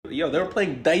Yo, they were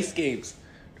playing dice games,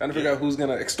 trying to figure out who's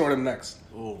gonna extort him next.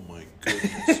 Oh my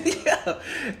goodness. Yeah.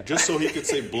 Just so he could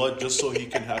say blood, just so he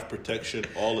can have protection,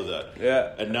 all of that.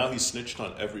 Yeah. And now he snitched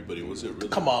on everybody. Was it really?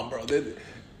 Come on, bro.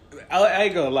 I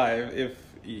ain't gonna lie. If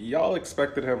y'all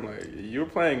expected him, like, you were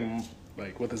playing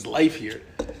like with his life here.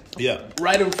 Yeah.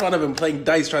 Right in front of him, playing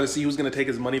dice, trying to see who's gonna take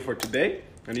his money for today.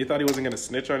 And you thought he wasn't gonna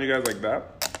snitch on you guys like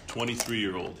that?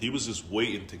 23-year-old. He was just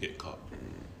waiting to get caught.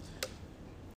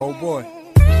 Oh boy.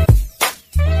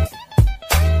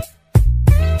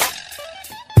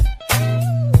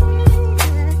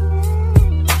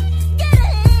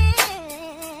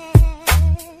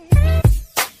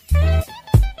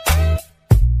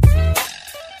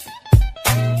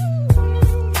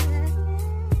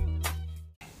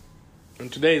 In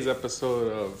today's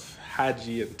episode of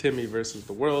Haji and Timmy versus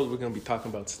the world, we're going to be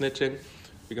talking about snitching.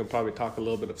 We're going to probably talk a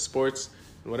little bit of sports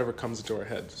and whatever comes into our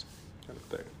heads, kind of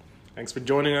thing. Thanks for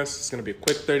joining us. It's going to be a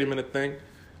quick 30-minute thing.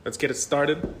 Let's get it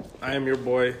started. I am your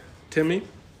boy, Timmy.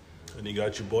 And you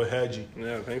got your boy Haji.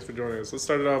 Yeah, thanks for joining us. Let's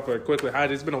start it off quickly.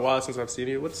 Haji, it's been a while since I've seen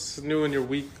you. What's new in your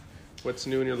week? What's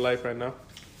new in your life right now?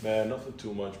 Man, nothing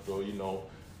too much, bro. You know,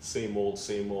 same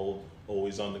old,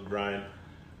 always on the grind,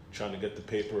 trying to get the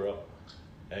paper up.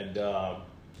 And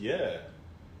yeah,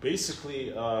 basically,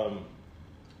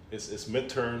 it's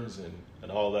midterms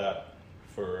and all that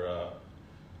for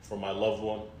my loved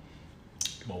one,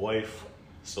 my wife.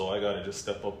 So I gotta just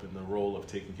step up in the role of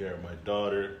taking care of my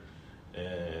daughter,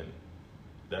 and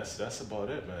that's about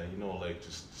it, man. You know, like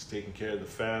just taking care of the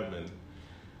fam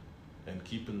and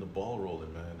keeping the ball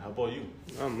rolling, man. How about you?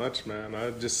 Not much, man.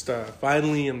 I just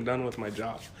finally am done with my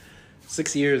job.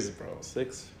 6 years, bro.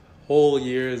 6 whole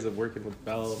years of working with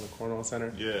Bell in the Cornwall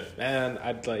Center. Yeah. Man,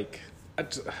 I don't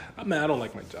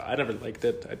like my job. I never liked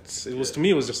it. To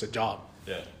me, it was just a job.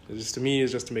 Yeah. To me,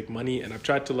 it's just to make money. And I've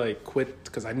tried to like quit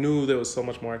because I knew there was so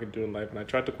much more I could do in life. And I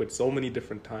tried to quit so many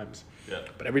different times. Yeah.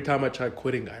 But every time I tried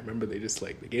quitting, I remember they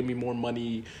gave me more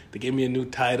money. They gave me a new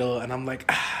title. And I'm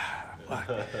like, fuck.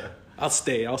 I'll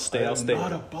stay. I'm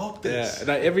not about this.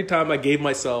 Yeah. And every time I gave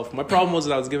myself, my problem was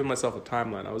that I was giving myself a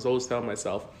timeline. I was always telling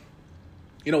myself,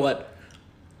 you know what?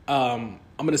 I'm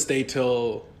going to stay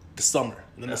till the summer.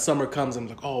 And then the summer comes, and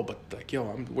I'm like, oh, but like, yo,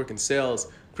 I'm working sales.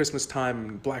 Christmas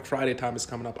time, Black Friday time is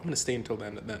coming up. I'm going to stay until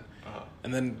then.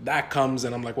 And then that comes,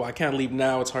 and I'm like, well, I can't leave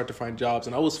now. It's hard to find jobs.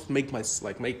 And I always make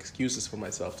excuses for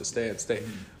myself to stay.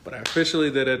 But I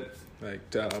officially did it.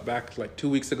 Back 2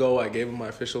 weeks ago, I gave them my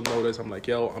official notice. I'm like,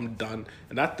 yo, I'm done.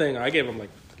 And that thing, I gave them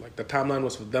like the timeline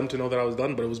was for them to know that I was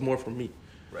done, but it was more for me.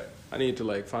 Right. I needed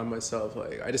to find myself,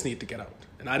 I just needed to get out.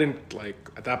 And I didn't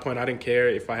at that point, I didn't care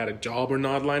if I had a job or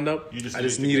not lined up. I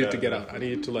just needed to get out. I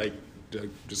needed to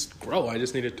just grow. I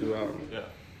just needed to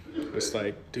just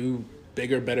do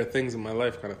bigger, better things in my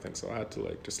life kind of thing. So I had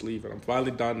to just leave, and I'm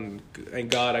finally done.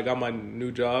 Thank God I got my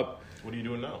new job. What are you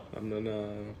doing now?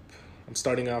 I'm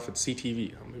starting off at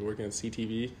CTV. I'm working at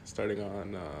CTV starting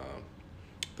on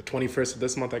the 21st of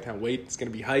this month. I can't wait. It's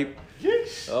going to be hype.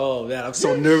 Yes. Oh, man. I'm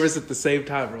so nervous at the same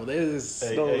time, bro. This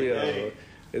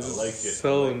is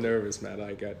so nervous,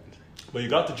 man. But you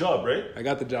got the job, right? I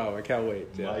got the job. I can't wait.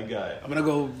 Yeah. My guy. I'm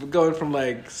going to going from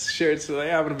shirts to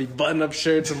I'm going to be button-up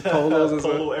shirts and polos and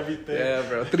Polo, everything. Yeah,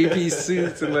 bro. 3-piece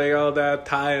suits and all that,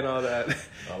 tie and all that.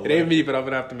 It ain't me, but I'm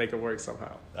going to have to make it work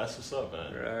somehow. That's what's up,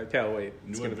 man. I can't wait.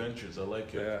 New adventures. I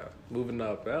like it. Yeah. Moving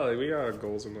up. Well, we got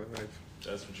goals in life.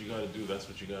 That's what you got to do. That's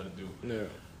what you got to do.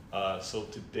 Yeah. So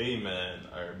today, man,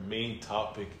 our main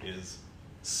topic is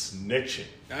snitching.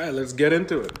 All right, let's get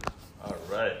into it. All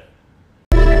right.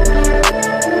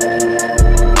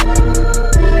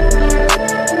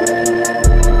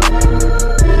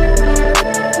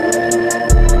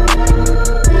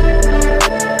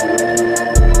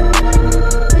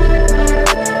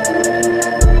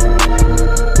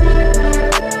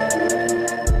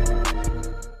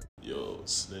 Yo,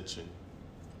 snitching.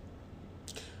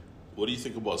 What do you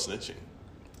think about snitching?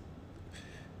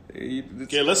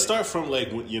 Okay, let's start from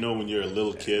when you're a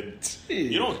little kid.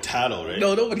 You don't tattle, right?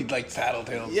 No, nobody likes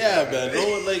tattletales. Yeah, man. No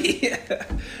one yeah.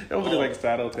 Nobody likes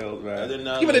tattletales, man.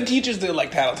 Even the teachers didn't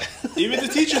like tattletales. Even the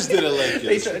teachers didn't like it.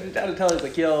 They tried to tell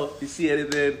us yo, you see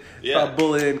anything, stop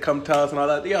bullying, come tell us and all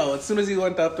that. Yo, as soon as he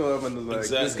went up to him and was like,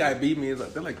 this guy beat me,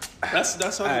 they're like, that's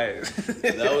how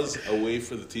that was a way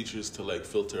for the teachers to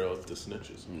filter out the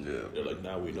snitches. Yeah. They're like,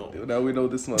 now we know. Now we know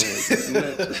this one.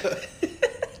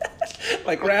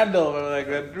 Like Randall, or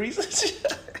research.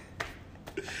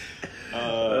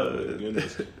 Oh,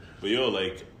 goodness. But yo,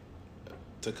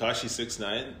 Tekashi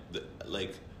 6ix9ine,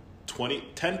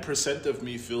 10% of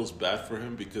me feels bad for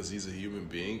him because he's a human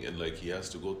being and he has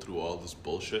to go through all this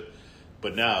bullshit.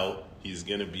 But now he's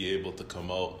gonna be able to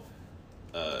come out,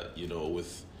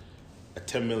 with a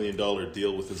 $10 million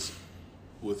deal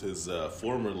with his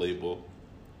former label,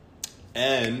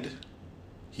 and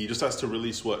he just has to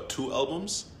release 2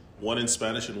 albums, one in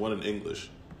Spanish and one in English,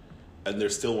 and they're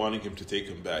still wanting him to take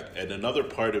him back. And another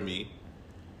part of me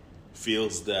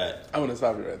feels that I'm gonna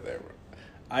stop you right there, bro.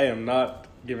 I am not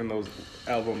giving those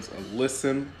albums a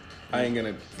listen. I ain't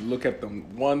gonna look at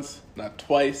them once, not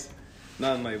twice,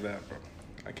 nothing like that, bro.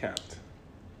 I can't.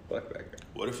 Fuck that guy.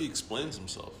 what if he explains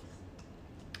himself?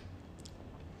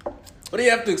 What do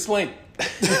you have to explain?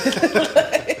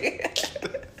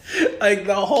 Like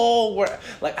the whole world.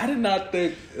 Like I did not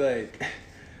think like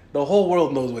the whole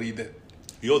world knows what he did.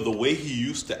 Yo, the way he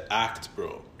used to act,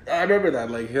 bro. I remember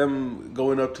that, like him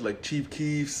going up to like Chief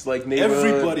Keef's like neighborhood.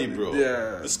 Everybody, bro.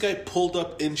 Yeah. This guy pulled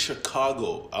up in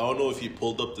Chicago. I don't know if he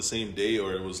pulled up the same day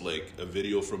or it was like a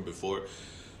video from before.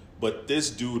 But this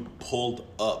dude pulled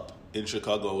up in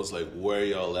Chicago. I was like, where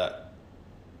y'all at?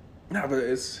 Nah,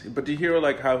 but do you hear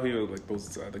like how he was like those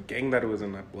the gang that was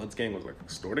in that Bloods gang was like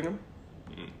extorting him?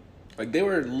 Like they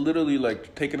were literally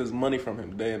like taking his money from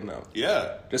him day and night.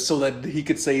 Yeah. Just so that he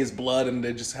could say his blood and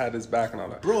they just had his back and all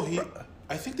that. Bro,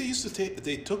 I think they used to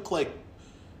they took like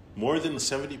more than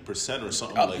 70% or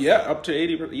something like yeah, that. up to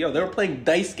 80%. Yo, they were playing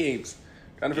dice games.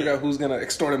 Trying to figure out who's gonna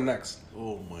extort him next.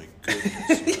 Oh my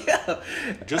goodness. Yeah.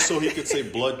 Just so he could say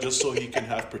blood, just so he can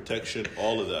have protection,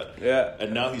 all of that. Yeah.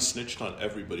 And now he snitched on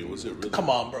everybody. Was it really?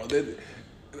 Come on, bro.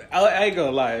 I ain't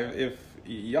gonna lie. If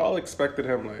y'all expected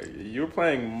him, like, you were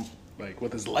playing, like,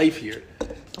 with his life here.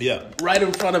 Yeah. Right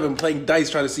in front of him, playing dice,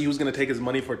 trying to see who's gonna take his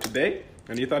money for today.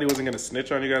 And you thought he wasn't gonna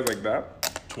snitch on you guys like that?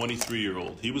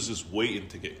 23-year-old. He was just waiting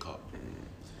to get caught.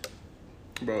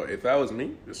 Bro, if that was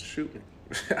me, just shoot me.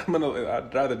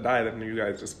 I'd rather die than you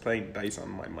guys just playing dice on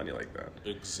my money like that.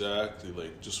 Exactly.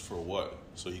 Like, just for what?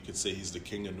 So he could say he's the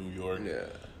king of New York. Yeah.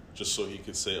 Just so he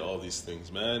could say all these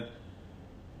things. Man,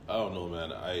 I don't know,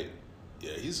 man.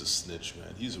 Yeah, he's a snitch,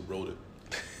 man. He's a rodent.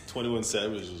 21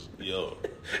 Savage was, yo.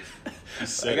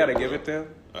 I gotta give it to him.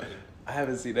 I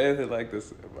haven't seen anything like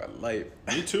this in my life.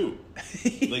 Me too.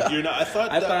 Like, you're not, I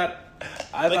thought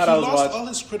I he was lost watching all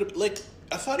his credibility. Like,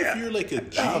 I thought if you're like a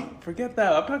G. Forget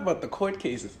that. I'm talking about the court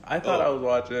cases. I thought I was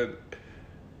watching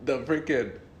the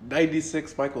freaking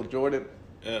 96 Michael Jordan.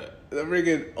 Yeah. The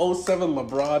freaking 07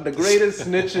 LeBron. The greatest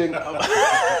snitching.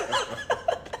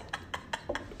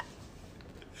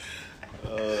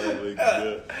 Oh my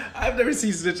God. I've never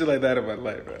seen snitching like that in my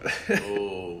life, man.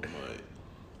 Oh my.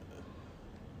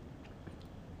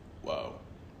 Wow.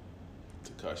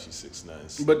 Tekashi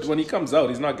 6ix9ine. But when he comes out,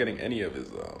 he's not getting any of his.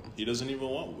 He doesn't even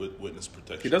want witness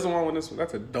protection. He doesn't want witness.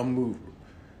 That's a dumb move.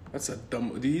 That's a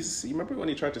dumb. You remember when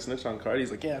he tried to snitch on Cardi?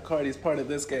 He's like, yeah, Cardi's part of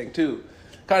this gang too.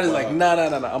 Cardi's like, nah.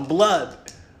 I'm blood.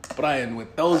 But I ain't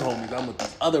with those homies. I'm with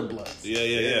these other bloods.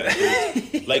 Yeah.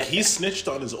 Like, he snitched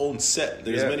on his own set.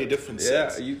 There's many different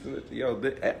sets.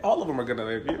 All of them are gonna.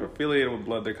 If you're affiliated with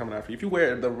blood, they're coming after you. If you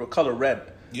wear the color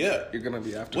red, yeah, you're gonna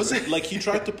be after. Was it like he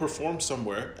tried to perform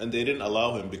somewhere and they didn't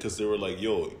allow him because they were like,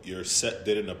 yo, your set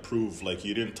didn't approve, like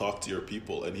you didn't talk to your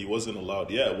people, and he wasn't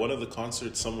allowed. Yeah, one of the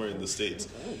concerts somewhere in the States.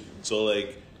 So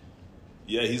like,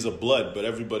 yeah, he's a blood, but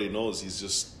everybody knows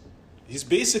he's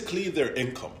basically their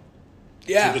income.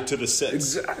 Yeah, to the set.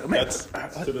 Exactly. That's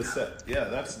to the set. Yeah,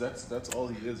 that's all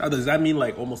he is. Now, does that mean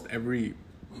like almost every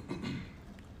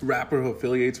rapper who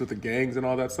affiliates with the gangs and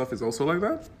all that stuff is also like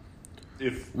that?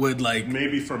 If would like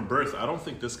maybe from birth. I don't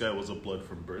think this guy was a blood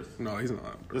from birth. No, he's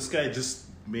not. This guy just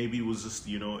maybe was just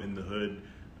in the hood.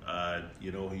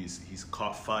 He's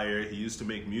caught fire. He used to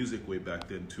make music way back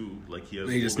then too. Like he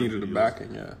just needed a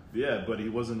backing. Yeah. Yeah, but he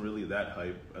wasn't really that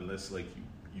hype unless like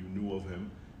you knew of him.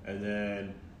 And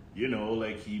then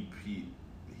like he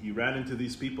ran into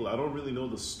these people. I don't really know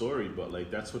the story, but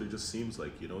like that's what it just seems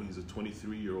like. He's a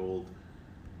 23-year-old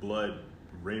blood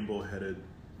rainbow-headed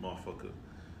motherfucker.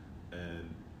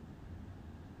 And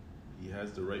he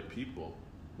has the right people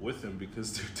with him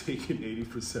because they're taking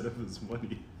 80% of his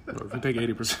money. Bro, if you take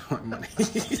 80% of my money.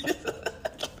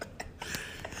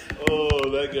 Oh,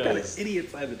 that guy. What kind of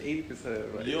idiot size is 80%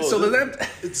 of money? Yo, so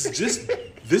it's just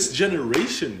this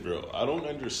generation, bro. I don't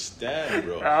understand,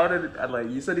 bro.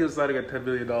 You said he was signing a $10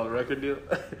 million record deal.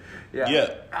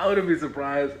 Yeah. I wouldn't be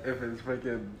surprised if his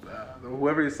freaking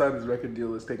whoever he signed his record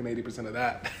deal is taking 80% of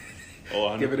that. Oh,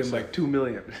 100%. Giving him like $2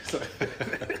 million.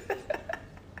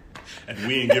 And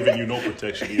we ain't giving you no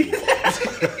protection either.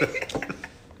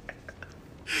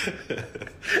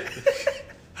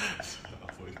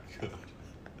 Oh my God.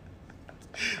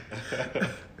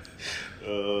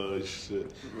 Oh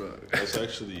shit. That's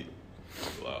actually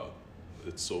wow.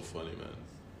 It's so funny, man.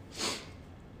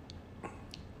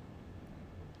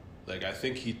 Like, I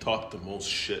think he talked the most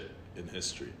shit in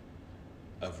history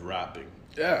of rapping.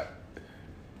 Yeah.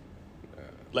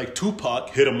 Like, Tupac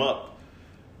hit him up.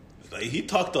 Like, he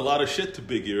talked a lot of shit to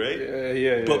Biggie, right?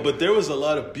 Yeah. But there was a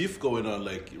lot of beef going on.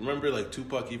 Like, remember, like,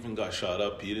 Tupac even got shot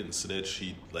up. He didn't snitch.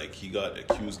 He got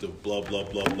accused of blah, blah,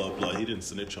 blah, blah, blah. He didn't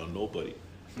snitch on nobody.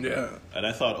 Yeah. And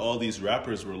I thought all these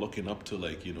rappers were looking up to,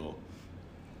 like, you know,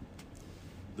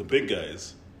 the big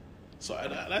guys. So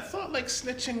I thought, like,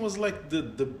 snitching was, like, the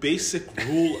basic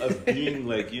rule of being,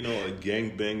 like, you know, a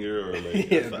gangbanger or,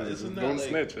 like, Yeah, isn't that, don't like,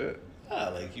 snitch. Yeah. Yeah,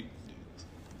 like, you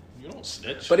don't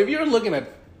snitch. But if you're looking at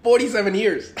 47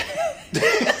 years,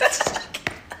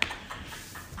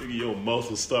 Your mouth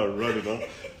will start running, huh?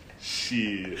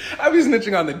 Shit. I'd be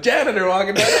snitching on the janitor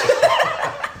walking down.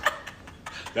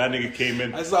 That nigga came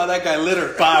in I saw that guy litter.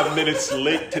 5 minutes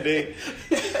late today.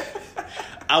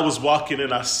 I was walking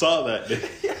and I saw that nigga.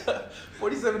 Yeah.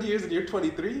 47 years and you're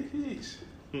 23? Yeesh.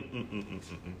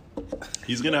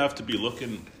 He's gonna have to be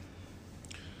looking.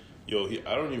 Yo,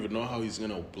 I don't even know how he's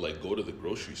gonna, like, go to the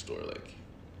grocery store. Like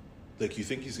you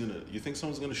think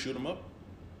someone's gonna shoot him up?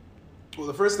 Well,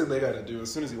 the first thing they got to do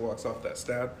as soon as he walks off that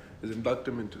stand is induct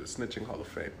him into the Snitching Hall of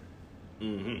Fame.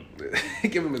 Mm-hmm.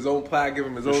 Give him his own plaque, give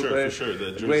him his own thing. For sure.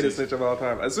 The greatest snitch of all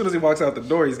time. As soon as he walks out the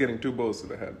door, he's getting 2 blows to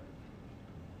the head.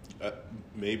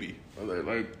 Maybe.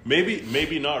 Like,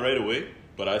 Maybe not right away,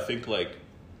 but I think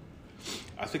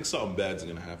something bad's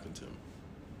gonna happen to him.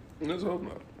 let's hope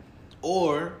not.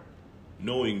 Or,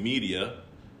 knowing media,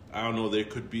 I don't know, there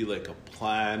could be, like, a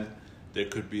plan. There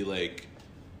could be, like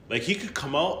he could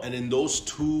come out and in those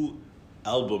 2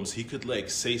 albums, he could, like,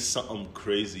 say something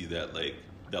crazy that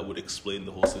would explain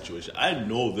the whole situation. I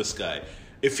know this guy.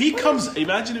 If he comes,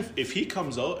 imagine if he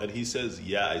comes out and he says,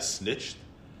 yeah, I snitched,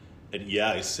 and yeah,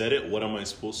 I said it, what am I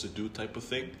supposed to do type of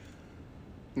thing?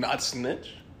 Not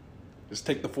snitch? Just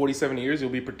take the 47 years, you'll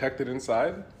be protected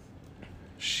inside?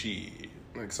 Shit.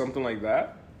 Like something like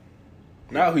that?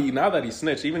 Now that he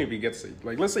snitched, even if he gets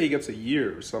let's say he gets a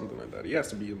year or something like that, he has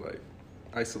to be in, like,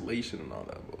 isolation and all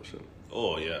that bullshit.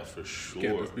 Oh, yeah, for sure. You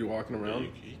can't just be walking around.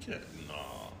 You can't,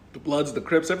 nah. The Bloods, the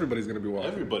Crips, everybody's gonna be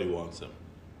walking. Everybody wants him.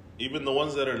 Even the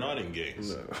ones that are not in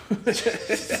gangs. No.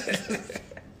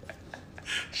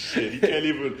 Shit, you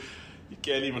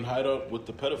can't even hide out with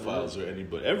the pedophiles or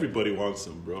anybody. Everybody wants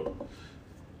him, bro.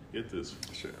 Get this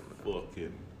Shit, man.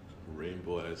 fucking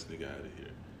rainbow ass nigga out of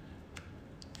here.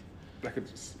 I could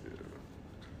just. Yeah.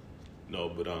 No,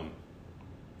 but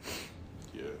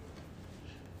yeah.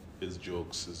 His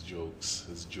jokes.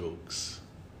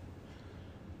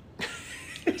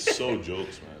 It's so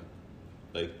jokes, man.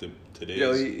 Like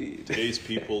today's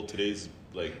people,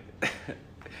 like,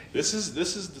 this is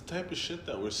the type of shit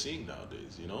that we're seeing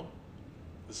nowadays, you know?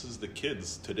 This is the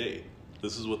kids today.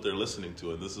 This is what they're listening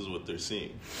to and this is what they're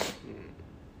seeing.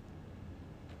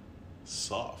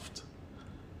 Soft.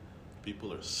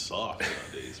 People are soft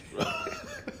nowadays, bro.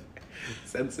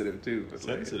 Sensitive too.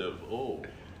 Sensitive. Oh,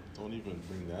 don't even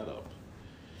bring that up.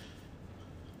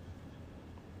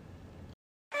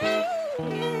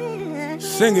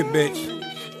 Sing it, bitch.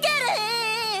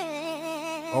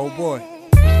 Oh boy.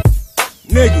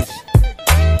 Niggas.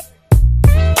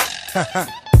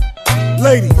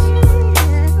 Ladies.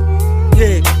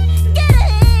 Yeah.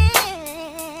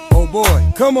 Oh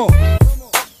boy. Come on.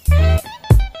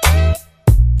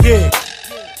 Yeah.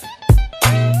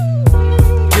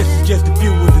 This is just a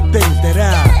few of the things that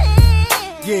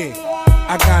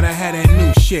I gotta have that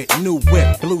new shit, new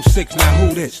whip, blue 6, now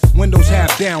who this? Windows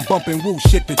half down, bumping woo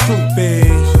shit, the truth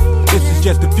is, this is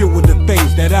just a few of the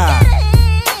things that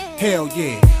hell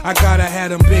yeah, I gotta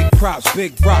have them big props,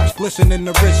 big rocks, glistening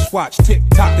the wristwatch, tick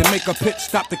tock to make a pit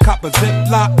stop to cop a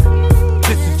ziplock.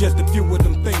 This is just a few of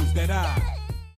them things that